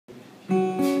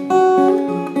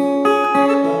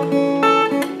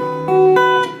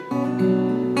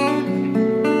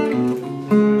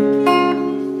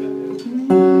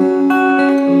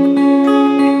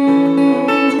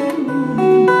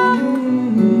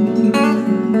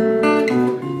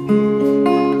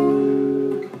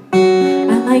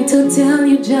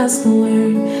just a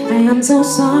word. I am so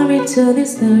sorry to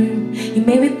disturb. You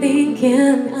may be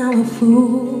thinking I'm a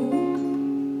fool.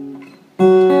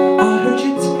 I heard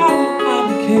you talking about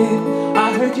the kid.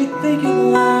 I heard you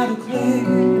thinking loud and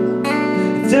clear.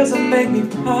 It doesn't make me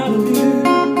proud of you.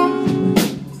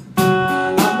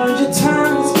 I heard your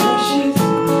time is precious.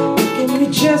 You give me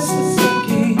just a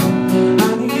second.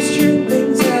 I need to straighten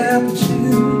things out with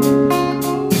you.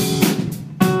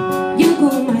 You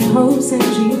pull my hopes and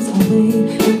dreams away,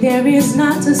 and there is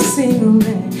not a single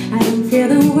day I don't fear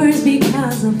the worst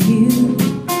because of you.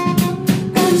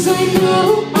 'Cause I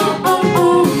know,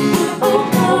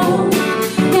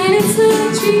 that it's not a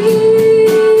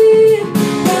dream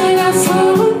that I saw.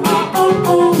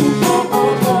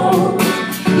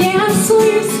 Yeah, I saw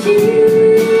your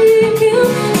skin,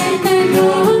 and I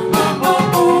know,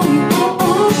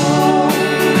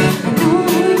 I know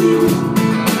you.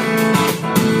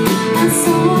 I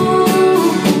saw.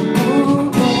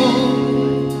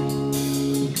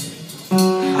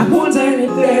 I wonder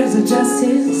if there's a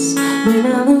justice when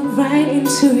I look right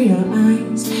into your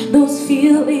eyes. Those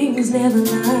feelings never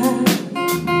lie.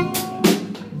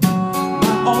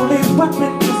 My only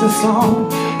weapon is a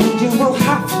song, and you will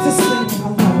have to sing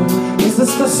along. This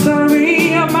is the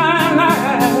story of my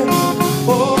life.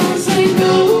 Oh, Yes,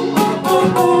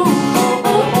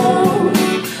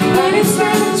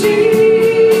 I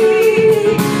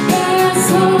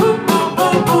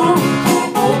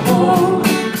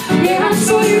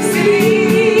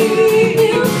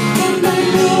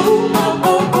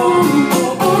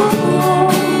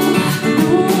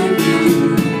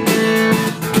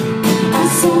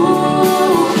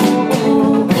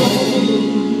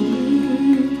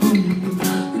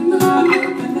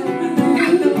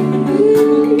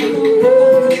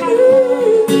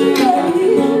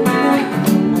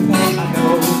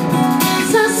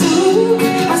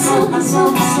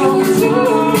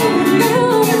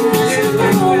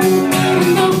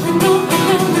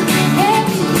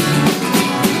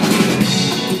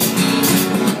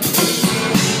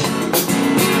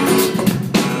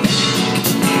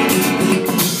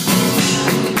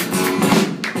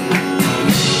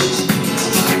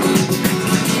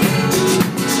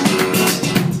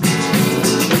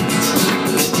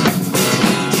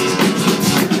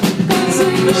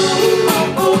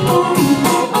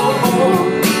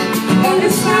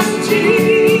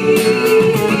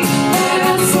know,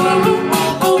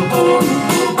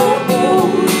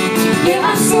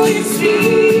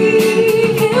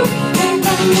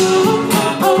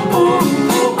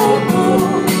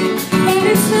 but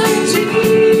it's not a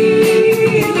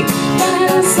dream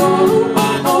that I saw.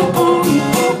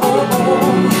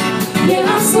 Yeah,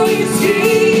 I saw you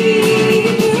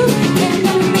sleep, and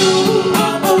I know,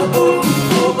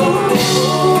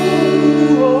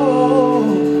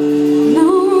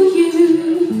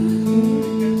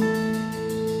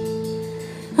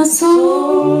 I saw. I saw.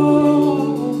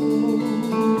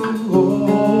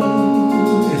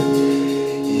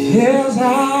 Yes,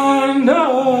 I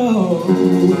know.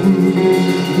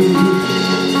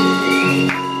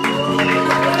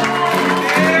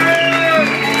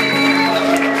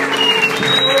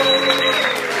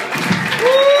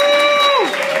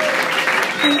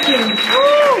 Thank you.